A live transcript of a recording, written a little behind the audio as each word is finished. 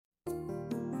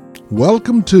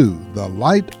Welcome to the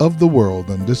Light of the World,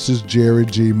 and this is Jerry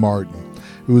G. Martin.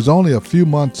 It was only a few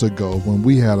months ago when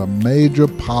we had a major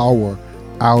power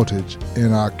outage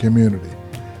in our community.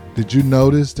 Did you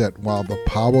notice that while the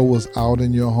power was out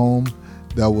in your home,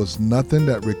 there was nothing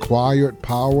that required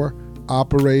power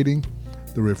operating?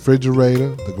 The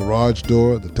refrigerator, the garage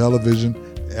door, the television,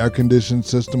 the air conditioning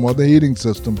system, or the heating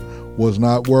system was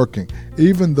not working.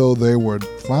 Even though they were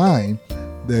fine,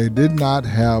 they did not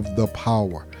have the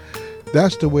power.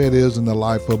 That's the way it is in the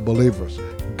life of believers.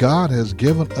 God has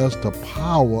given us the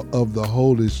power of the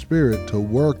Holy Spirit to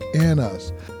work in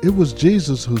us. It was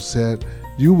Jesus who said,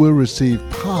 "You will receive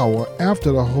power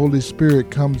after the Holy Spirit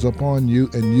comes upon you,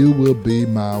 and you will be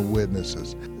my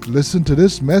witnesses." Listen to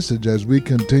this message as we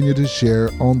continue to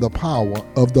share on the power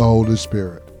of the Holy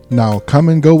Spirit. Now come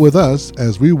and go with us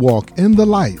as we walk in the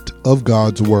light of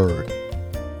God's Word.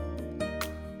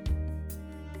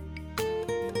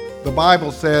 The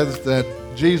Bible says that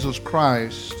Jesus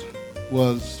Christ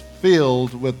was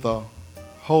filled with the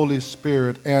Holy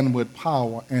Spirit and with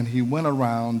power, and he went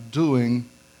around doing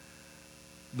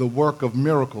the work of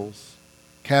miracles,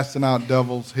 casting out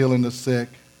devils, healing the sick,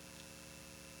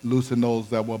 loosing those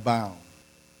that were bound.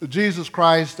 Jesus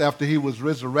Christ, after he was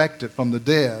resurrected from the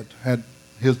dead, had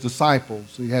his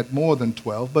disciples. He had more than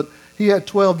 12, but he had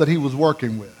 12 that he was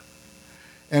working with.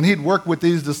 And he'd worked with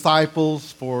these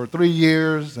disciples for 3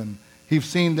 years, and he'd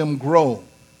seen them grow.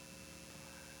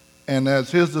 And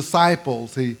as his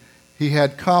disciples, he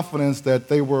had confidence that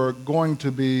they were going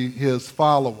to be his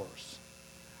followers.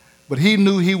 But he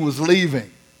knew he was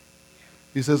leaving.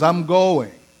 He says, "I'm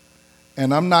going,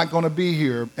 and I'm not going to be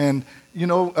here." And,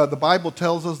 the Bible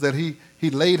tells us that he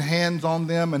laid hands on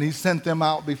them, and he sent them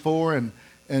out before.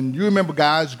 And you remember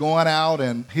guys going out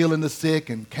and healing the sick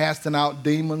and casting out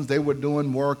demons. They were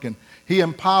doing work, and he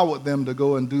empowered them to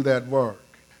go and do that work.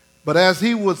 But as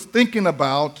he was thinking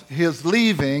about his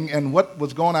leaving and what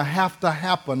was going to have to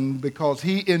happen, because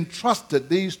he entrusted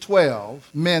these 12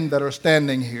 men that are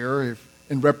standing here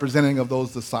in representing of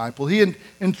those disciples, he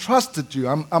entrusted you.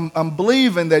 I'm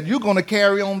believing that you're going to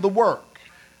carry on the work.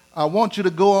 I want you to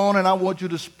go on, and I want you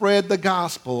to spread the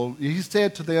gospel. He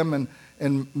said to them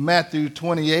in Matthew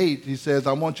 28, he says,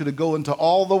 "I want you to go into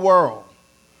all the world,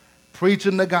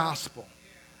 preaching the gospel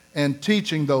and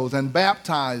teaching those and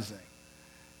baptizing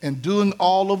and doing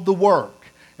all of the work.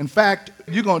 In fact,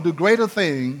 you're going to do greater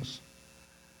things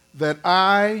that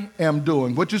I am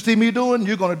doing. What you see me doing,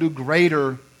 you're going to do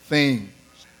greater things."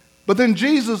 But then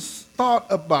Jesus thought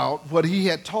about what he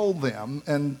had told them,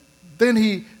 and then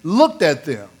he looked at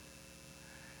them.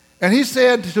 And he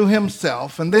said to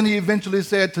himself, and then he eventually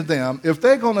said to them, if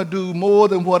they're going to do more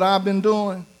than what I've been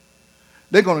doing,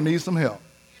 they're going to need some help.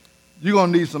 You're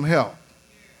going to need some help.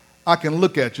 I can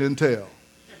look at you and tell.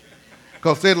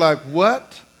 Because they're like,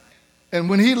 what? And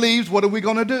when he leaves, what are we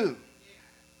going to do?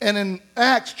 And in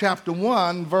Acts chapter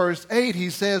 1, verse 8,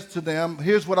 he says to them,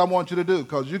 here's what I want you to do,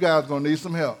 because you guys are going to need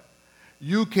some help.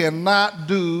 You cannot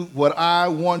do what I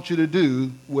want you to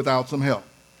do without some help.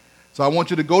 So I want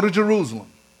you to go to Jerusalem.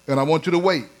 And I want you to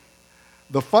wait.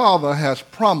 The Father has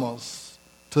promised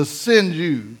to send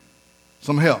you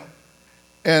some help.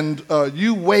 And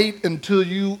you wait until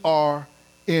you are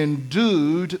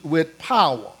endued with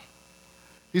power.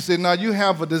 He said, now you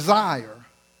have a desire,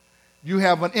 you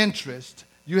have an interest,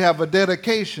 you have a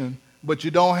dedication, but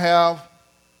you don't have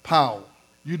power.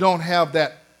 You don't have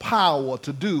that power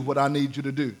to do what I need you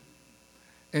to do.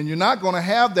 And you're not going to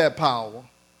have that power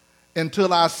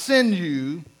until I send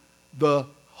you the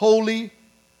Holy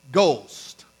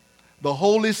Ghost. The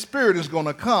Holy Spirit is going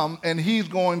to come, and he's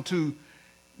going to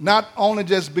not only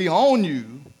just be on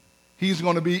you, he's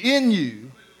going to be in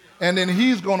you, and then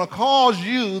he's going to cause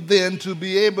you then to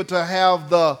be able to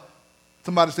have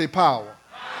somebody say power.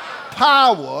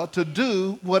 Power to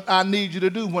do what I need you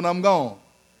to do when I'm gone.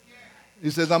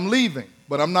 He says, I'm leaving,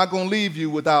 but I'm not going to leave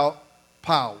you without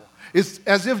power. It's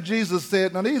as if Jesus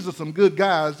said, now these are some good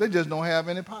guys, they just don't have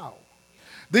any power.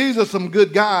 These are some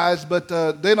good guys, but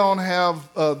they don't have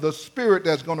the Spirit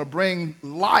that's going to bring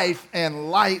life and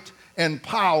light and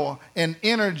power and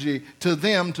energy to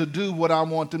them to do what I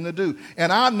want them to do.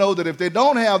 And I know that if they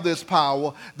don't have this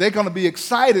power, they're going to be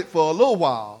excited for a little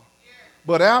while.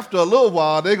 But after a little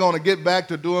while, they're going to get back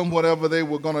to doing whatever they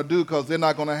were going to do, because they're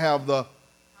not going to have the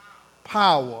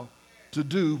power to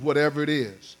do whatever it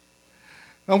is.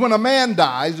 Now, when a man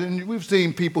dies, and we've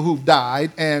seen people who've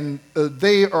died, and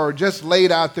they are just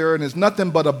laid out there, and it's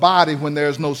nothing but a body when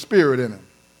there's no spirit in him.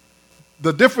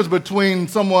 The difference between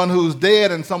someone who's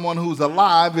dead and someone who's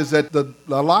alive is that the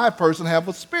alive person has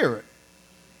a spirit.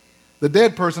 The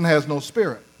dead person has no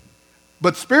spirit.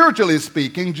 But spiritually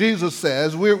speaking, Jesus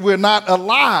says we're not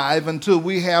alive until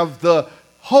we have the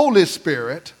Holy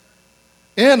Spirit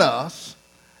in us.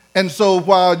 And so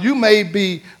while you may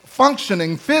be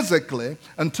functioning physically,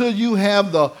 until you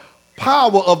have the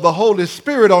power of the Holy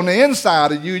Spirit on the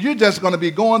inside of you, you're just going to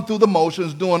be going through the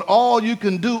motions, doing all you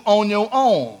can do on your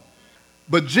own.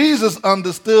 But Jesus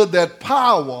understood that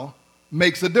power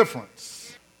makes a difference.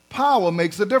 Power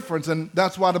makes a difference, and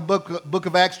that's why the book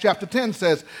of Acts chapter 10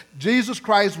 says Jesus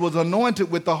Christ was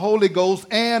anointed with the Holy Ghost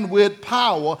and with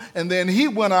power, and then he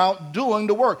went out doing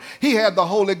the work. He had the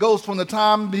Holy Ghost from the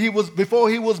time before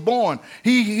he was born.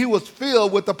 He was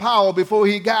filled with the power before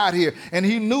he got here, and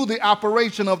he knew the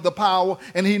operation of the power,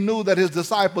 and he knew that his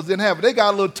disciples didn't have it. They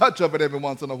got a little touch of it every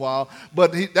once in a while,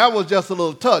 but that was just a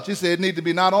little touch. He said it needed to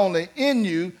be not only in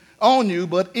you, on you,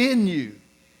 but in you.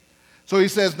 So he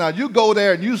says, now you go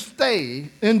there and you stay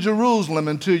in Jerusalem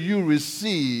until you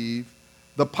receive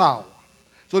the power.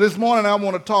 So this morning I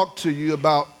want to talk to you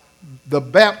about the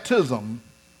baptism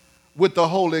with the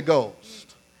Holy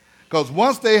Ghost. Because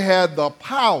once they had the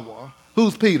power,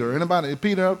 who's Peter? Anybody?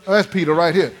 Peter? Oh, that's Peter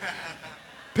right here.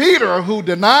 Peter, who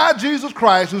denied Jesus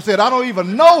Christ, who said, I don't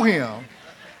even know him.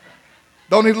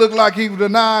 Don't he look like he would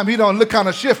deny him? He don't look kind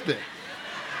of shifty.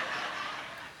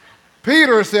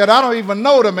 Peter said, I don't even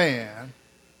know the man.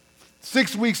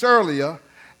 6 weeks earlier,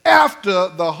 after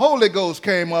the Holy Ghost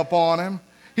came up on him,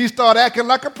 he started acting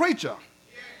like a preacher.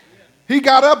 He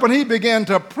got up and he began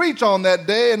to preach on that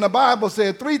day, and the Bible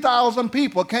said 3,000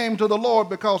 people came to the Lord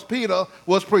because Peter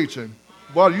was preaching.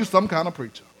 Well, you some kind of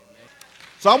preacher.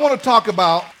 So I want to talk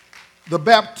about the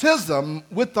baptism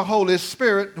with the Holy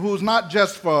Spirit, who's not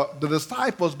just for the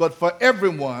disciples, but for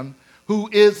everyone who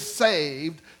is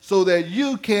saved, so that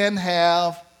you can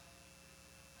have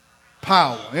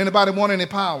power. Anybody want any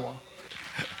power?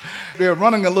 They're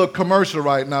running a little commercial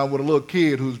right now with a little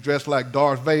kid who's dressed like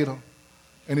Darth Vader,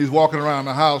 and he's walking around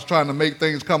the house trying to make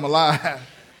things come alive.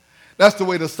 That's the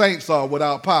way the saints are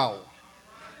without power.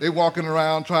 They're walking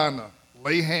around trying to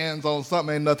lay hands on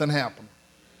something, ain't nothing happening.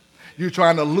 You're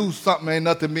trying to loose something, ain't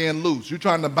nothing being loose. You're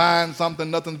trying to bind something,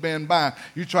 nothing's being bound.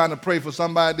 You're trying to pray for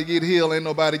somebody to get healed, ain't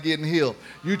nobody getting healed.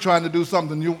 You're trying to do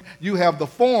something, you have the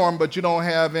form, but you don't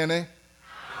have any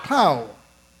power.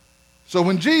 So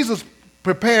when Jesus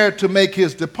prepared to make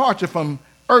his departure from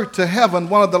earth to heaven,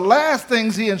 one of the last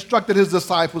things he instructed his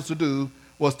disciples to do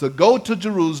was to go to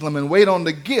Jerusalem and wait on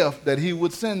the gift that he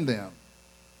would send them.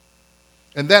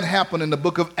 And that happened in the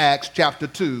book of Acts chapter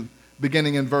 2,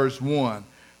 beginning in verse 1.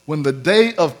 When the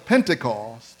day of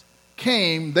Pentecost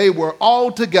came, they were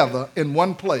all together in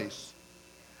one place.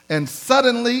 And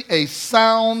suddenly a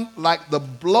sound like the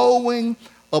blowing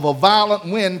of a violent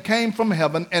wind came from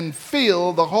heaven and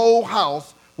filled the whole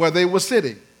house where they were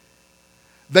sitting.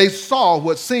 They saw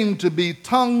what seemed to be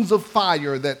tongues of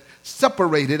fire that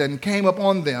separated and came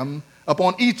upon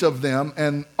each of them,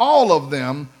 and all of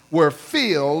them were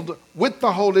filled with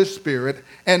the Holy Spirit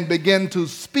and began to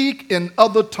speak in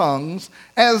other tongues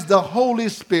as the Holy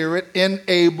Spirit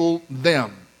enabled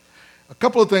them. A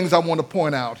couple of things I want to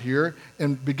point out here,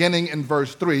 beginning in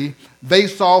verse 3. They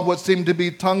saw what seemed to be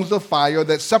tongues of fire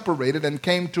that separated and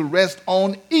came to rest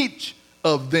on each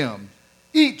of them.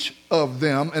 Each of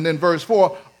them. And in verse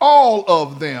 4, all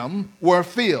of them were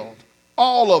filled.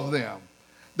 All of them.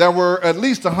 There were at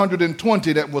least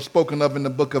 120 that was spoken of in the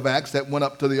book of Acts that went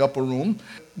up to the upper room.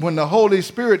 When the Holy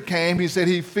Spirit came, he said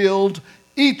he filled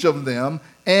each of them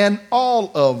and all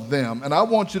of them. And I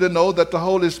want you to know that the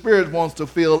Holy Spirit wants to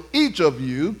fill each of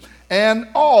you and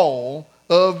all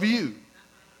of you.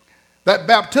 That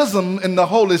baptism in the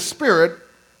Holy Spirit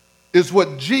is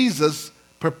what Jesus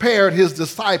prepared his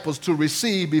disciples to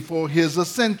receive before his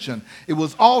ascension. It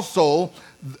was also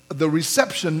the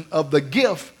reception of the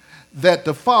gift that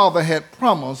the Father had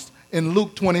promised in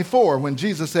Luke 24 when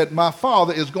Jesus said, my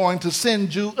Father is going to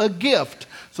send you a gift.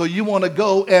 So you want to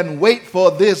go and wait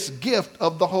for this gift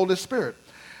of the Holy Spirit.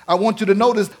 I want you to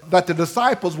notice that the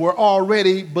disciples were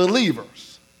already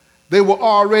believers. They were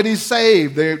already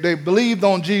saved. They believed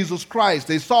on Jesus Christ.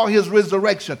 They saw his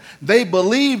resurrection. They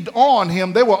believed on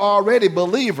him. They were already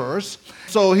believers.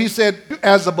 So he said,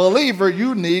 as a believer,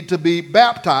 you need to be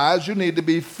baptized. You need to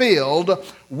be filled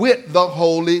with the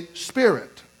Holy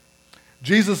Spirit.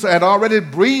 Jesus had already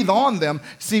breathed on them.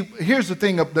 See, here's the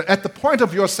thing. At the point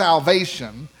of your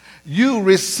salvation, you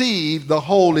receive the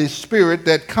Holy Spirit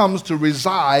that comes to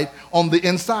reside on the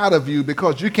inside of you,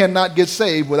 because you cannot get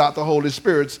saved without the Holy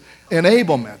Spirit's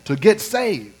enablement to get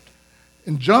saved.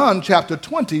 In John chapter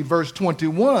 20, verse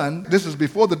 21, this is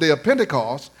before the day of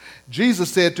Pentecost,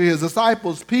 Jesus said to his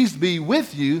disciples, "Peace be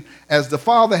with you. As the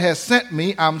Father has sent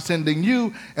me, I'm sending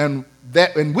you." And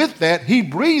with that, he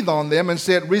breathed on them and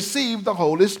said, "Receive the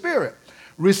Holy Spirit."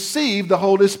 Receive the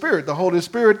Holy Spirit. The Holy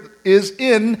Spirit is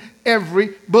in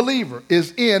every believer,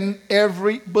 is in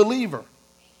every believer.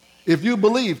 If you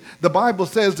believe, the Bible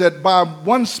says that by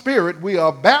one Spirit we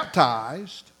are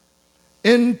baptized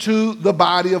into the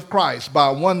body of Christ. By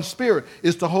one Spirit.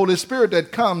 It's the Holy Spirit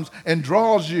that comes and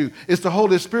draws you. It's the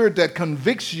Holy Spirit that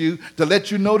convicts you to let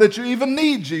you know that you even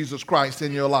need Jesus Christ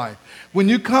in your life. When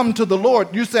you come to the Lord,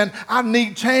 you're saying, "I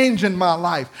need change in my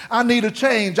life. I need a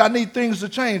change. I need things to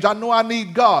change. I know I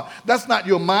need God." That's not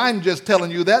your mind just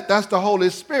telling you that. That's the Holy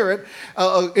Spirit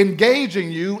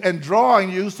engaging you and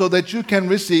drawing you so that you can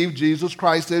receive Jesus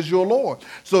Christ as your Lord.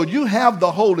 So you have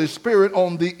the Holy Spirit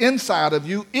on the inside of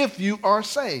you if you are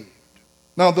saved.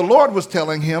 Now, the Lord was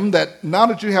telling him that now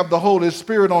that you have the Holy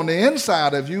Spirit on the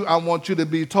inside of you, I want you to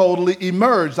be totally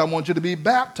immersed. I want you to be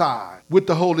baptized with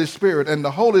the Holy Spirit. And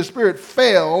the Holy Spirit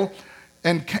fell,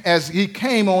 and as he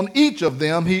came on each of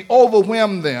them, he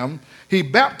overwhelmed them. He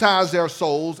baptized their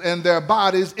souls and their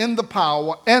bodies in the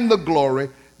power and the glory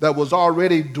that was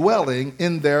already dwelling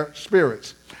in their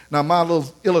spirits. Now, my little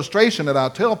illustration that I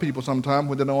tell people sometimes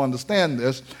when they don't understand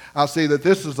this, I say that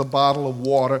this is a bottle of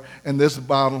water, and this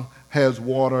bottle has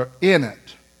water in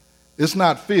it. It's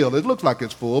not filled. It looks like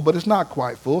it's full, but it's not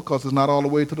quite full because it's not all the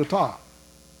way to the top.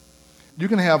 You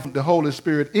can have the Holy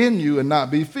Spirit in you and not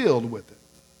be filled with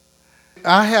it.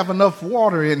 I have enough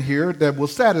water in here that will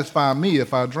satisfy me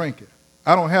if I drink it.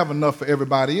 I don't have enough for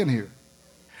everybody in here.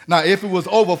 Now, if it was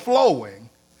overflowing,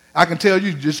 I can tell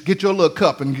you, just get your little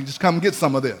cup and you just come get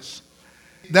some of this.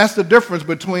 That's the difference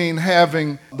between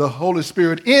having the Holy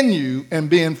Spirit in you and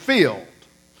being filled.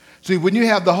 See, when you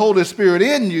have the Holy Spirit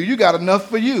in you, you got enough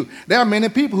for you. There are many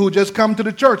people who just come to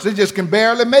the church. They just can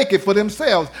barely make it for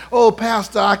themselves. "Oh,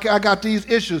 Pastor, I got these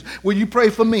issues. Will you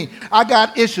pray for me? I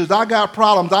got issues. I got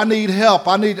problems. I need help.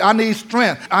 I need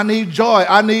strength. I need joy.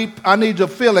 I need a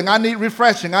feeling. I need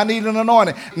refreshing. I need an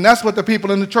anointing." And that's what the people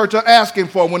in the church are asking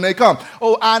for when they come.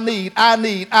 "Oh, I need.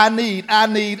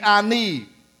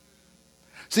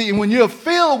 See, and when you're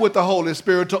filled with the Holy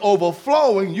Spirit to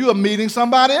overflowing, you are meeting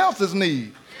somebody else's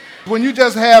need. When you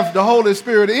just have the Holy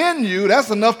Spirit in you, that's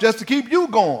enough just to keep you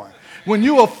going. When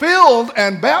you are filled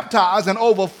and baptized and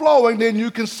overflowing, then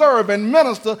you can serve and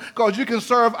minister because you can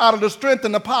serve out of the strength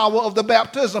and the power of the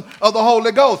baptism of the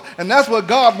Holy Ghost. And that's what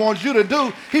God wants you to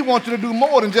do. He wants you to do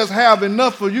more than just have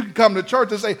enough so you can come to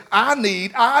church and say, I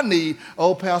need.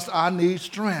 "Oh, Pastor, I need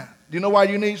strength." Do you know why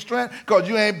you need strength? Because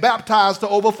you ain't baptized to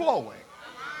overflowing.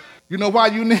 You know why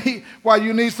you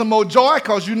need some more joy?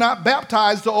 Because you're not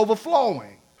baptized to overflowing.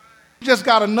 You just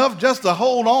got enough just to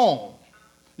hold on.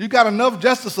 You got enough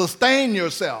just to sustain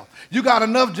yourself. You got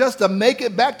enough just to make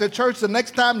it back to church the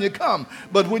next time you come.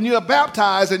 But when you're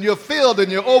baptized and you're filled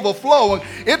and you're overflowing,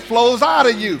 it flows out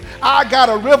of you. I got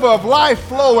a river of life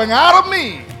flowing out of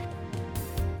me.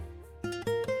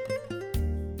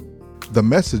 The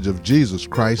message of Jesus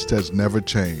Christ has never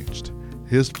changed.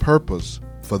 His purpose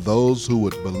for those who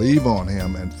would believe on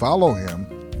him and follow him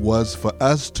was for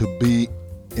us to be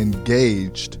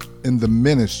engaged in the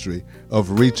ministry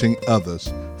of reaching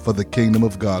others for the kingdom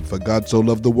of God. For God so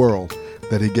loved the world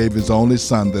that he gave his only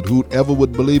Son, that whoever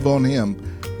would believe on him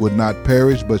would not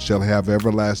perish but shall have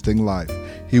everlasting life.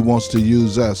 He wants to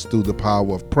use us through the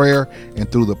power of prayer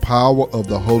and through the power of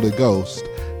the Holy Ghost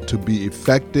to be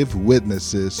effective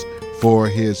witnesses for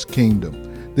his kingdom.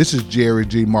 This is Jerry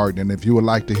G. Martin, and if you would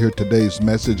like to hear today's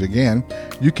message again,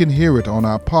 you can hear it on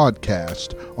our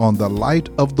podcast on The Light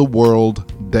of the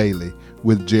World Daily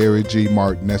with Jerry G.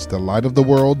 Martin. That's The Light of the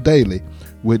World Daily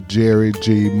with Jerry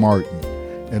G. Martin.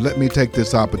 And let me take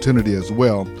this opportunity as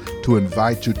well to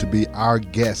invite you to be our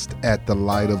guest at The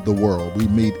Light of the World. We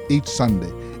meet each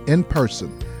Sunday in person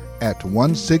at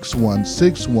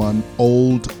 16161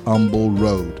 Old Humble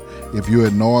Road. If you're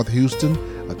in North Houston,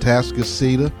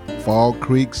 Atascocita, Fall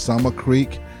Creek, Summer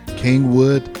Creek,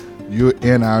 Kingwood, you're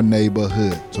in our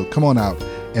neighborhood. So come on out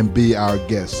and be our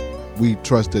guest. We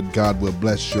trust that God will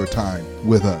bless your time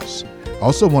with us.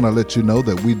 Also want to let you know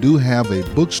that we do have a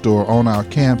bookstore on our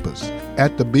campus.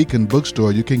 At the Beacon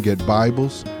Bookstore, you can get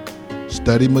Bibles,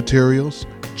 study materials,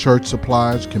 church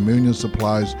supplies, communion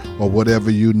supplies, or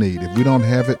whatever you need. If we don't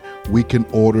have it, we can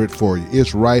order it for you.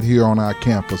 It's right here on our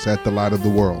campus at the Light of the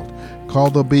World.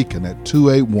 Call the Beacon at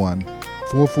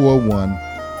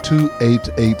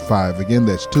 281-441-2885. Again,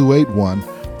 that's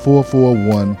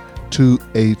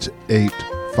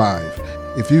 281-441-2885.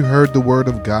 If you heard the word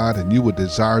of God and you would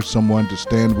desire someone to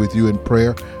stand with you in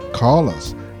prayer, call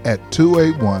us at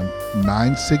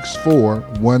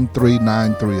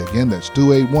 281-964-1393. Again, that's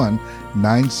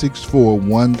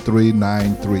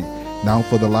 281-964-1393. Now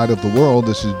for the light of the world,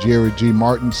 this is Jerry G.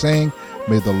 Martin saying,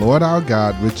 may the Lord our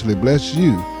God richly bless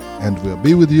you, and we'll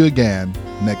be with you again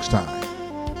next time.